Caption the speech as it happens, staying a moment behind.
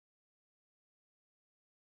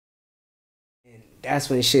that's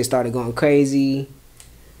when shit started going crazy.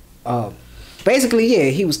 Basically, yeah,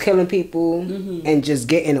 he was killing people and just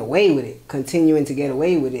getting away with it, continuing to get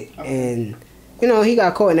away with it. Okay. And, you know, he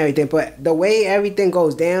got caught and everything. But the way everything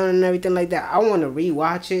goes down and everything like that, I want to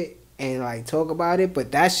rewatch it and, like, talk about it.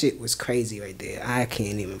 But that shit was crazy right there. I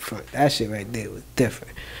can't even front. That shit right there was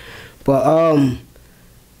different. But,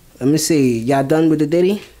 let me see. Y'all done with the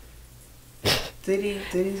Diddy?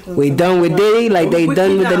 Diddy's we done with Diddy? Like, they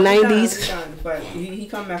done with the 90s? Done, but he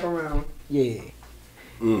come back around. Yeah.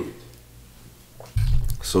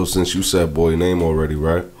 So since you said boy name already,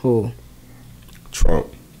 right? Who? Trump.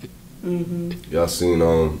 Y'all seen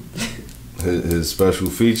his special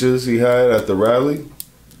features he had at the rally?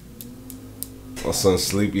 My son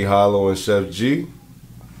Sleepy Hollow and Chef G.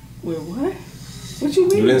 Wait, what? What you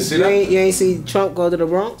mean? You didn't see that? You ain't see Trump go to the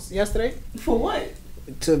Bronx yesterday? For what?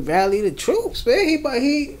 To rally the troops, man. He For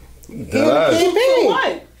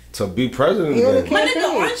what? To be president again. My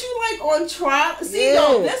nigga, aren't you like on trial? See,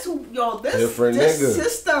 this different nigga.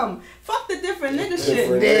 System. Fuck the different nigga shit.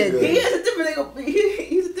 Nigga. He is a different nigga.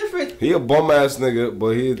 He's a different. He a bum ass nigga,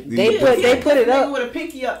 but they put it up with a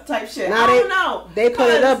pinky up type shit. Now I don't know. They put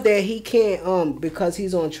it up there. He can't because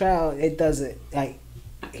he's on trial. It doesn't like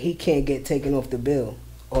he can't get taken off the bill,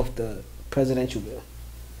 off the presidential bill.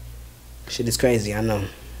 Shit is crazy. I know.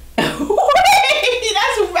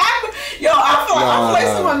 That's a rapper. Yo, I feel like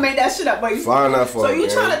someone made that shit up. But find that for so you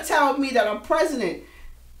trying to tell me that a president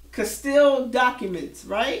could steal documents,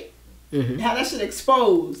 right? Have that shit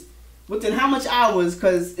exposed within how much hours?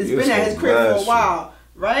 Because it's been at his crib for a while,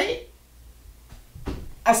 right?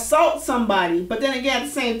 Assault somebody, but then again at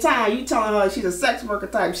the same time, you telling her she's a sex worker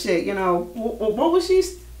type shit. You know what was she?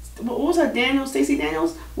 What was her? Stacey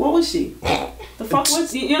Daniels? What was she? The fuck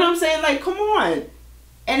was? You know what I'm saying? Like, come on.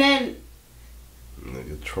 And then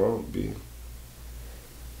nigga Trump be.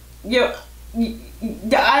 Yo, the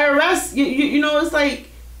IRS. You know, it's like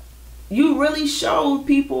you really showed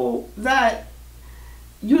people that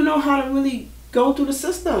you know how to really go through the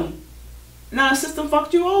system. Now the system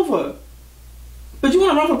fucked you over. But you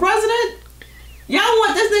want to run for president? Y'all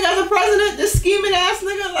want this nigga as a president? This scheming ass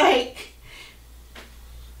nigga, like.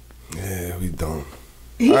 Yeah, we don't.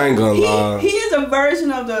 I ain't gonna lie. He is a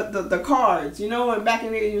version of the cards. You know, when back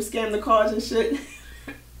in the day you scam the cards and shit.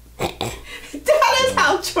 That is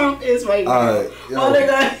how Trump is right now.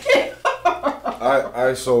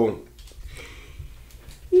 Alright, so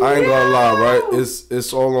I ain't gonna lie, right?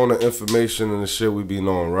 It's all on the information and the shit we be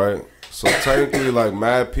knowing, right? So technically, like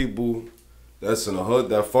mad people that's in the hood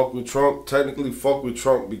that fuck with Trump, technically fuck with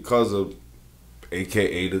Trump because of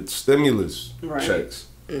AKA the stimulus checks.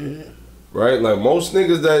 Right? Like most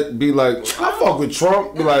niggas that be like, I fuck with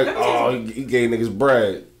Trump, be like, oh, he gave niggas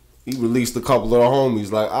bread. He released a couple of the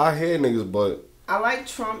homies. Like, I hear niggas, but I like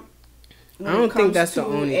Trump. I don't think that's the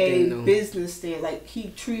only thing, though. Business thing, like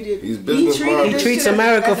he treats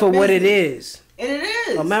America for what it is. And it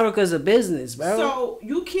is. America's a business, bro. So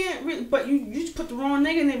you can't really, but you just put the wrong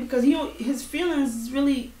nigga in there because his feelings is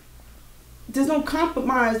really, there's no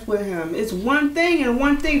compromise with him. It's one thing and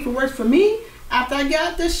one thing. If it works for me, after I get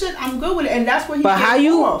out this shit, I'm good with it. And that's what he. But how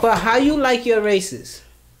you like your races?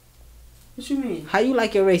 What you mean? How you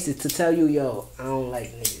like your races to tell you, yo, I don't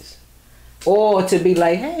like niggas, or to be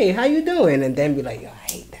like, hey, how you doing, and then be like, yo,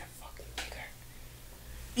 I hate that fucking nigga.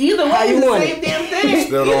 Either way, it's the same damn thing.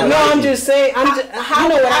 No, I'm just saying.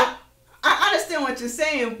 I understand what you're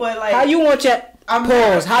saying, but like, how you want your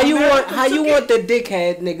pause? How you want the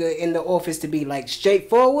dickhead nigga in the office to be like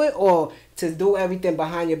straightforward, or to do everything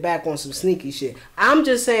behind your back on some sneaky shit? I'm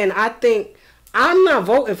just saying. I think. I'm not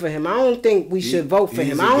voting for him. I don't think we should vote for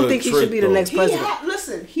him. I don't think he should be the next president.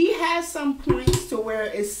 Listen, he has some points to where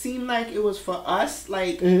it seemed like it was for us.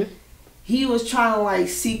 Like he was trying to like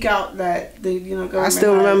seek out that the government. I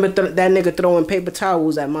still remember that nigga throwing paper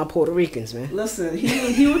towels at my Puerto Ricans, man. Listen,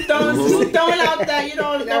 he was throwing out that the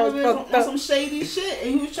government on some shady shit,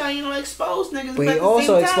 and he was trying expose niggas. But he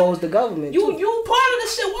also exposed the government. You part of the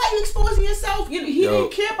shit. Why are you exposing yourself? He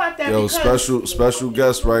didn't care about that. Yo, special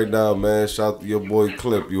guest right now, man. Shout out to your boy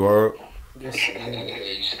Clip. You heard? Yes,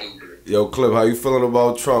 yo, Clip, how you feeling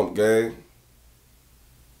about Trump, gang?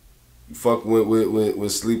 You fucking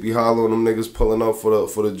with Sleepy Hollow and them niggas pulling up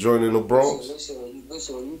for the joint in the Bronx?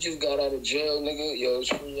 Listen, you just got out of jail, nigga. Yo, it's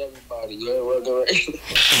free everybody. You ain't working right.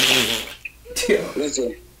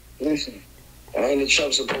 Listen. I ain't a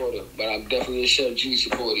Trump supporter, but I'm definitely a Chef G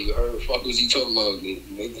supporter. You heard? Fuck was he talking about?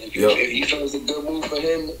 If he feels a good move for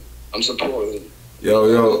him, I'm supporting.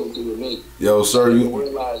 Yo, sir, you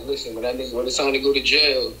realize? Listen, when it's time to go to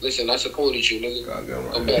jail, listen, I supported you,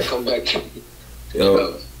 nigga. Come back.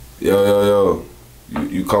 Yo.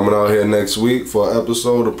 You You coming out here next week for an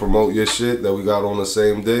episode to promote your shit that we got on the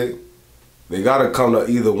same day? They gotta come to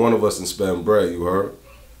either one of us and spend bread, you heard?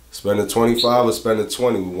 Spending 25 or spending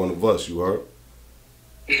 20 with one of us, you heard?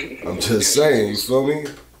 I'm just saying, you feel me?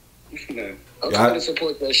 Nah. I'm trying to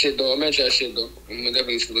support that shit though. I'm at that shit though. I'm gonna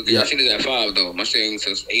definitely look at your shit is at 5 though. My shit ain't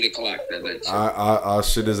since 8 o'clock that night. Our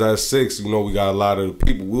shit is at 6. You know we got a lot of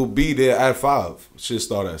people. We'll be there at 5. Shit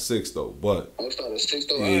start at 6 though. But I'll start at 6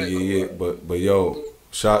 though. yeah. But yo,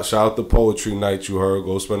 shout out to Poetry Night, you heard.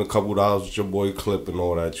 Go spend a couple dollars with your boy Clip and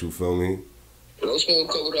all that, you feel me? Don't spend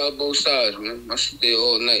a couple dollars both sides, man. My shit there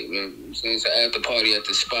all night, man. It's an after party at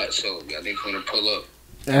the spot, so I think I'm gonna pull up.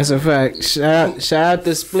 That's a fact. Shout out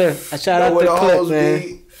to Spliff. Shout out to Clip,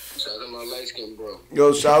 man. Shout out to my light skin, bro.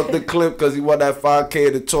 Yo, shout out to Clip because he won that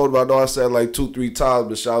 5K that told him. I know I said like 2-3 times,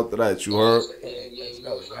 but shout out to that. You heard?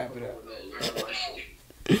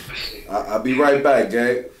 I'll be right back,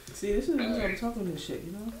 gang. See, this is the reason I'm talking this shit,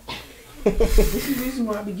 you know? This is the reason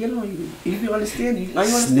why I be getting on you. If you understand, now you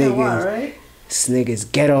understand why, right? This nigga's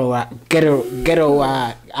ghetto. I don't know.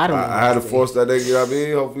 I had to force that nigga, you know what I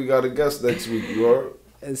mean? Hope we got a guest next week, you heard?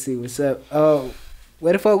 Let's see what's up.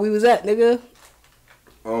 Where the fuck we was at, nigga?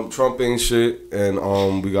 Trump ain't shit,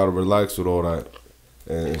 and we gotta relax with all that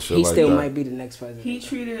and shit he like still that. might be the next president. He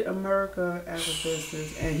treated America as a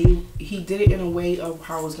business, and he did it in a way of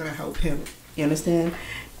how it was gonna help him. You understand?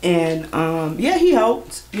 And yeah, he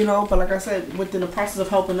helped, you know. But like I said, within the process of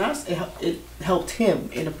helping us, it helped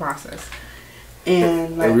him in the process.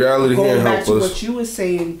 And like, in reality, going back to us. what you were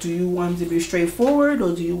saying, do you want him to be straightforward,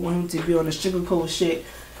 or do you want him to be on the sugarcoat shit,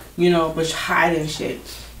 you know, but hiding shit?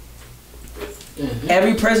 Mm-hmm.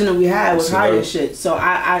 Every president we had was hiding shit. So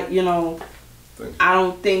I you know, I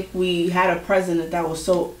don't think we had a president that was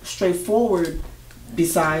so straightforward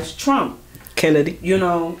besides Trump. Kennedy. You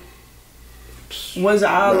know, was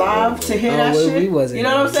I alive to hear that shit? We wasn't. You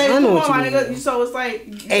know what I'm saying? I know Come what on, you my nigga. mean. So it's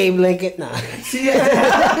like Abe Lincoln. Nah.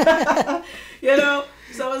 You know,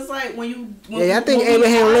 so it's like when you. Y'all think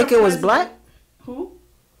Abraham Lincoln was black? Who?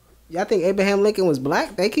 Y'all think Abraham Lincoln was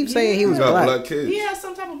black? They keep saying he was got black. black kids. He has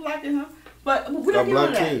some type of black in him, but we don't Got get black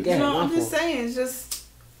into that. kids. You know, Yeah, I'm just saying, it's just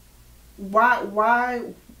why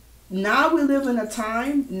now we live in a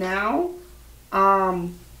time now.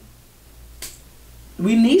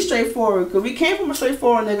 We need straightforward because we came from a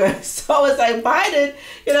straightforward nigga. So it's like Biden,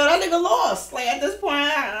 you know, that nigga lost. Like at this point,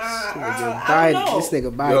 I don't know. This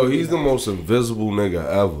nigga Biden. Yo, he's the most invisible nigga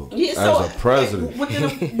ever as a president.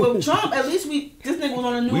 With Trump, at least this nigga was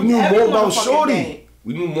on the news. We knew more every about motherfucking Shorty. day.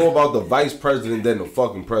 We knew more about the vice president than the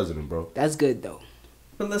fucking president, bro. That's good though.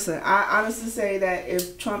 But listen, I honestly say that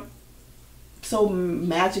if Trump so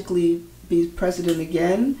magically be president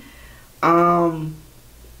again,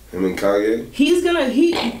 Him and Kanye? he's gonna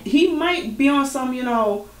he might be on some, you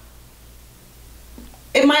know,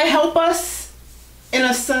 it might help us in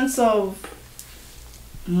a sense of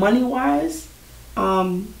money wise,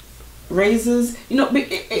 raises, you know,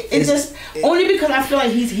 it just only because I feel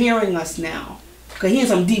like he's hearing us now, cause he in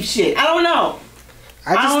some deep shit. I don't know.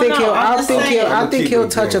 I think he'll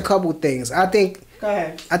touch a couple things. Go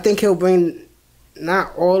ahead. I think he'll bring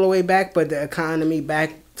not all the way back, but the economy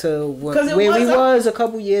back to where we was a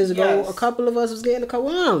couple years ago. Yes. A couple of us was getting a couple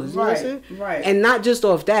hours. You know what I'm saying? Right. And not just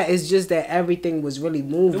off that, it's just that everything was really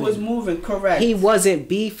moving. It was moving, correct. He wasn't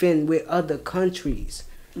beefing with other countries.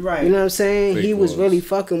 Right. You know what I'm saying? Big he was ones. really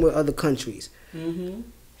fucking with other countries. Mm-hmm.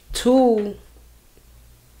 Two,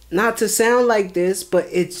 not to sound like this, but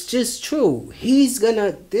it's just true.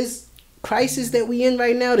 This crisis that we in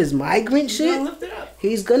right now, this migrant shit, Lift it up.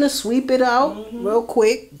 he's gonna sweep it out real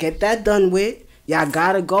quick, get that done with. Y'all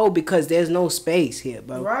gotta go because there's no space here,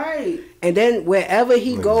 bro. Right. And then wherever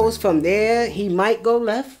he goes from there, he might go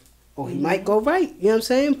left or he might go right. You know what I'm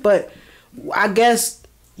saying? But I guess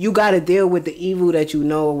you gotta deal with the evil that you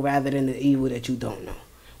know rather than the evil that you don't know.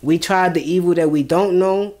 We tried the evil that we don't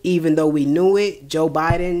know, even though we knew it. Joe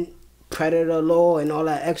Biden, predator law and all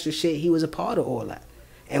that extra shit, he was a part of all that.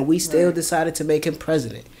 And we still decided to make him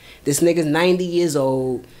president. This nigga's 90 years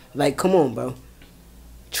old. Like, come on, bro.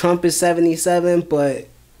 Trump is 77, but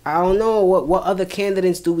I don't know what other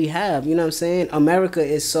candidates do we have. You know what I'm saying? America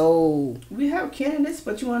is so... We have candidates,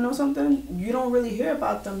 but you want to know something? You don't really hear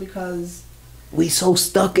about them because... We so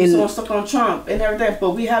stuck on Trump and everything.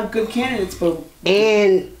 But we have good candidates, but...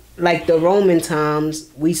 And like the Roman times,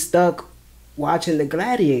 we stuck watching the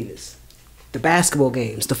gladiators. The basketball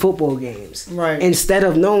games, the football games. Right. Instead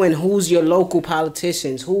of knowing who's your local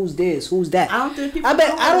politicians, who's this, who's that. I don't think people I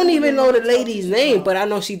know don't even know the who lady's name, but I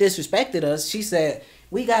know she disrespected us. She said,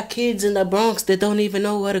 we got kids in the Bronx that don't even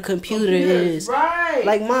know what a computer is. Right.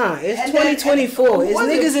 Like, Ma, it's 2024. It's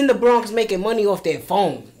niggas in the Bronx making money off their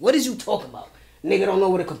phone. What is you talking about? Nigga don't know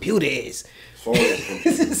what a computer is.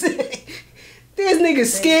 There's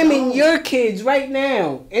niggas scamming your kids right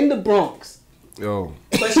now in the Bronx. Yo.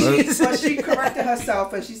 But she corrected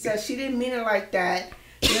herself and she said she didn't mean it like that.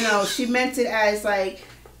 You know, she meant it as like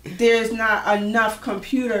there's not enough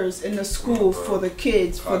computers in the school for the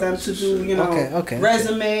kids for them to do, you know,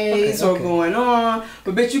 resumes or going on.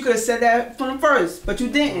 But bitch, you could have said that from the first, but you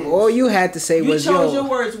didn't. All you had to say was, you chose your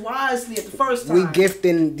words wisely at the first time. We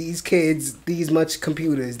gifting these kids these much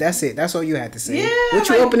computers. That's it. That's all you had to say. Yeah, what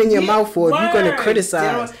you opening your mouth for if you're gonna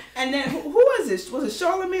criticize? And then who was this? Was it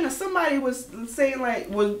Charlamagne or somebody was saying like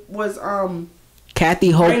was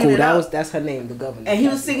Kathy Hochul, that's her name, the governor. And he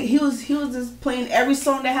was singing. He was just playing every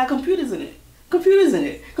song that had computers in it. Computers in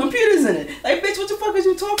it. Like, bitch, what the fuck is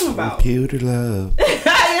you talking about? Computer love. You know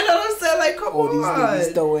what I'm saying? Like, come on. These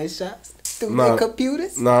niggas throwing shots through their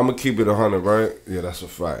computers. Nah, I'm gonna keep it 100, right? Yeah, that's a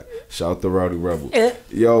fact. Shout out to Rowdy Rebel. Yeah.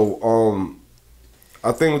 Yo,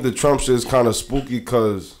 I think with the Trump shit is kind of spooky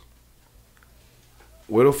because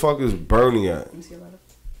where the fuck is Bernie at?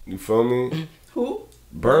 You feel me? Who?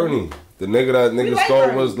 Bernie. The nigga that niggas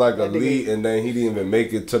thought was like elite and then he didn't even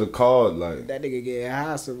make it to the card. Like that nigga get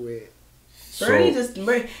hassled with. Bernie just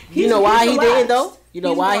you know why he did it though? You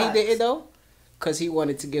know why he did it though? Cause he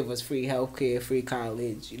wanted to give us free healthcare, free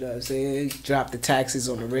college. You know what I'm saying? Drop the taxes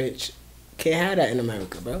on the rich. Can't have that in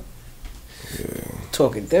America, bro. Yeah.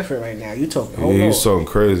 Talking different right now. You talking? Yeah, you talking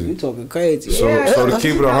crazy. You talking crazy. So to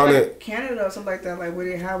keep it 100, like Canada or something like that, like where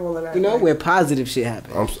they have all of that. You know, where positive shit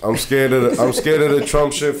happens. I'm scared of the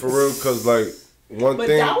Trump shit for real, cause like one but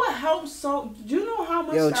thing. That would help. So do you know how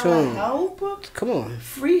much that would help? Come on.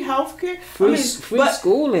 Free healthcare. Free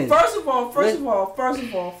schooling. First of all.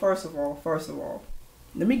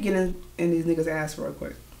 Let me get in these niggas' ass real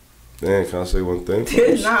quick. Damn, can I say one thing?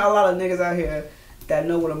 There's not a lot of niggas out here that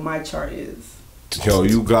know what a my chart is. Yo,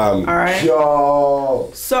 you got me. All right.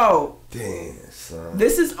 Yo. So. Damn, son.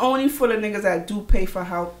 This is only for the niggas that do pay for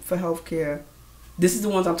healthcare. This is the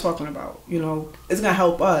ones I'm talking about. You know, it's gonna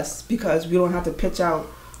help us because we don't have to pitch out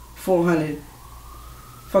 $400.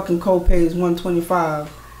 Fucking co-pays $125.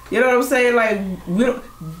 You know what I'm saying? Like we don't.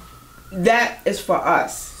 That is for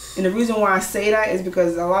us. And the reason why I say that is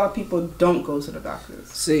because a lot of people don't go to the doctors.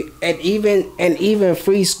 See, and even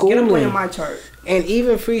free schooling. Get up on my chart. And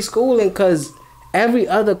even free schooling, because every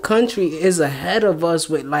other country is ahead of us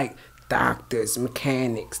with like doctors,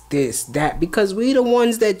 mechanics, this, that, because we the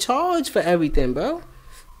ones that charge for everything, bro.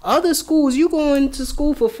 Other schools, you going to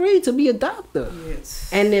school for free to be a doctor. Yes.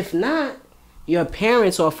 And if not, your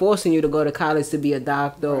parents are forcing you to go to college to be a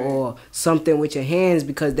doctor or something with your hands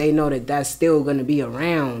because they know that that's still going to be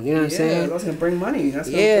around. You know what I'm saying? That's going to bring money.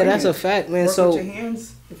 That's a fact, man. Work so with your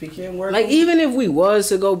hands if you can't work. Like, even if we was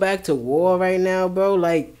to go back to war right now, bro,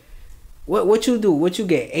 like, what you do? What you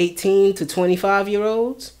get? 18 to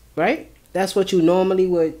 25-year-olds, right? That's what you normally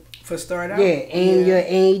would. For start out? Yeah, in your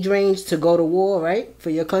age range to go to war, right?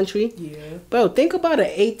 For your country? Yeah. Bro, think about an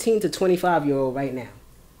 18 to 25-year-old right now.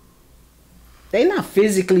 They not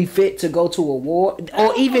physically fit to go to a war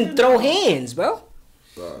or even throw hands, bro.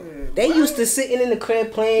 They used to sitting in the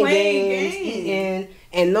crib playing games, eating,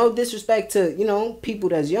 and no disrespect to, you know, people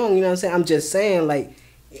that's young, you know what I'm saying? I'm just saying, like,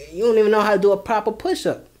 you don't even know how to do a proper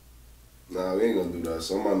push-up. Nah, we ain't gonna do that.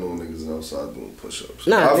 Some of my new niggas outside doing push-ups.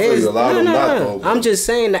 Nah, I feel a lot of them not though. I'm just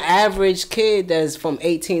saying the average kid that's from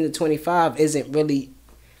 18 to 25 isn't really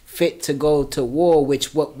fit to go to war,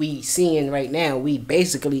 which what we seeing right now, we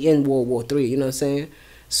basically in World War III, you know what I'm saying?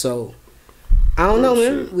 So I don't know,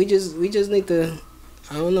 man. We just need to,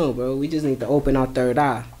 I don't know, bro. We just need to open our third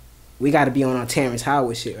eye. We got to be on our Terrence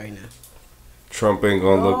Howard shit right now. Trump ain't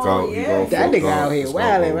gonna look out. Yeah. He gonna that nigga out here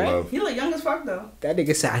wilding, right? He look young as fuck though. That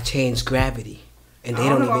nigga said I changed gravity, and they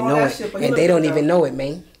don't even know it. Shit, and they don't even know it,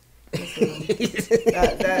 man.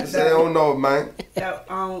 That they don't know it, man. That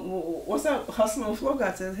what's that hustle on floor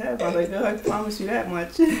got to his head? I was like, I promise you that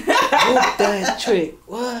much. Whoop that trick.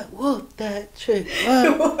 What? Whoop that trick.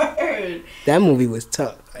 What? Word. That movie was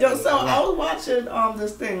tough. Yo, so I was watching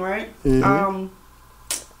this thing, right? Mm-hmm.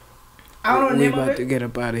 I don't know the name of it. We about to get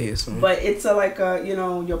up out of here soon. But it's you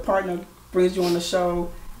know, your partner brings you on the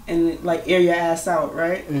show and like air your ass out,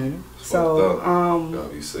 right? Mm-hmm. So gotta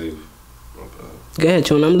be safe. Go ahead,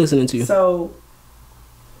 Chun. I'm listening to you. So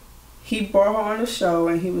he brought her on the show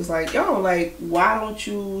and he was like, yo, like, why don't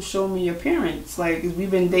you show me your parents? Like,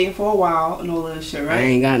 we've been dating for a while and all of this shit, right? I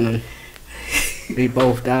ain't got none. We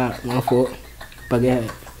both died. My fault. But go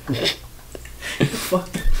ahead. Fuck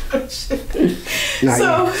that shit.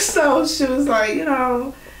 So she was like, you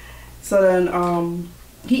know. So then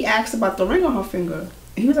he asked about the ring on her finger.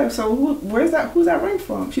 He was like, so who's that ring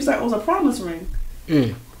from? She's like, oh, it's a promise ring.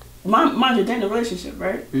 Mind you, they're in a relationship,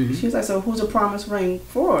 right? She was like, so who's the promise ring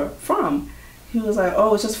from? He was like,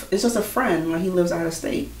 oh, it's just a friend when he lives out of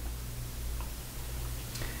state.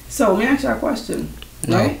 So let me ask you a question,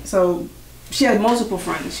 right? So she had multiple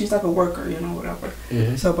friends. She's like a worker, you know, whatever.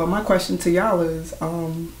 So, but my question to y'all is,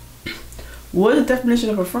 what is the definition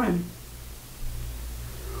of a friend?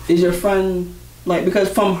 Is your friend like, because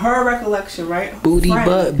from her recollection, right? Booty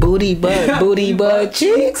butt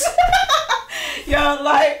cheeks. Yo,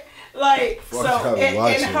 like so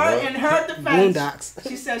in her defense, Boondocks.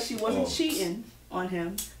 she said she wasn't cheating on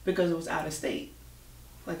him because it was out of state.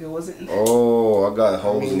 Like it wasn't. Oh, I got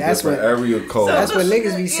hoes in different area codes. So that's what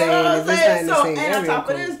niggas be saying. If it's not in the same area and on top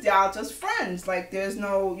code. of this, y'all just friends. Like there's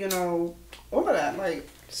no, you know, all of that. Like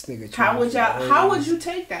this nigga how would you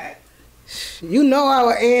take that? You know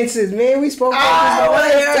our answers, man. We spoke about I this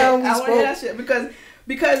want to hear time. I want to hear that shit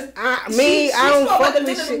because I don't fuck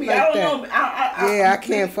with shit like that. I I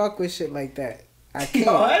can't fuck with shit like that. I can't.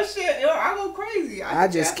 Yo, that shit, I go crazy. I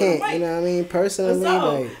just can't. You know what I mean? Personally,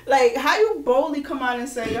 so, like, how you boldly come out and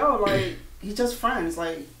say, yo, like, he's just friends.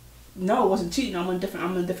 Like, no, it wasn't cheating. I'm in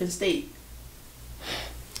a different state.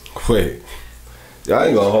 Wait, y'all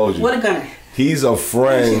ain't gonna hold you. What a gunner. He's a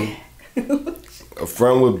friend. A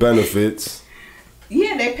friend with benefits.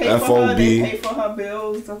 Yeah, they pay for her. They pay for her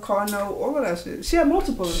bills, the car note, all of that shit. She had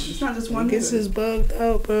multiple. It's not just one. This is bugged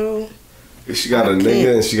out, bro. She got a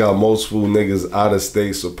nigga and she got multiple niggas out of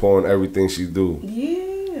state supporting everything she do.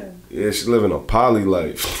 Yeah. Yeah, she living a poly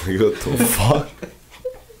life. What the fuck?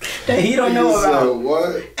 That he don't know about.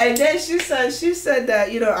 What? And then she said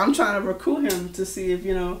that, you know, I'm trying to recruit him to see if,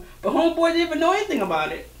 you know, but homeboy didn't even know anything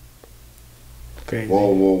about it. Crazy.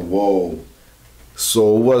 Whoa.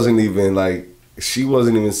 So it wasn't even like, she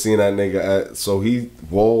wasn't even seeing that nigga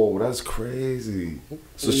whoa, that's crazy.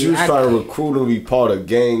 So she was trying to recruit him to be part of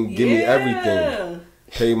gang, give me everything.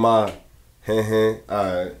 Pay my, alright.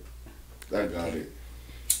 I got it.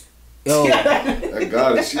 Yo. I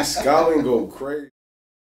got it. She's scouting go crazy.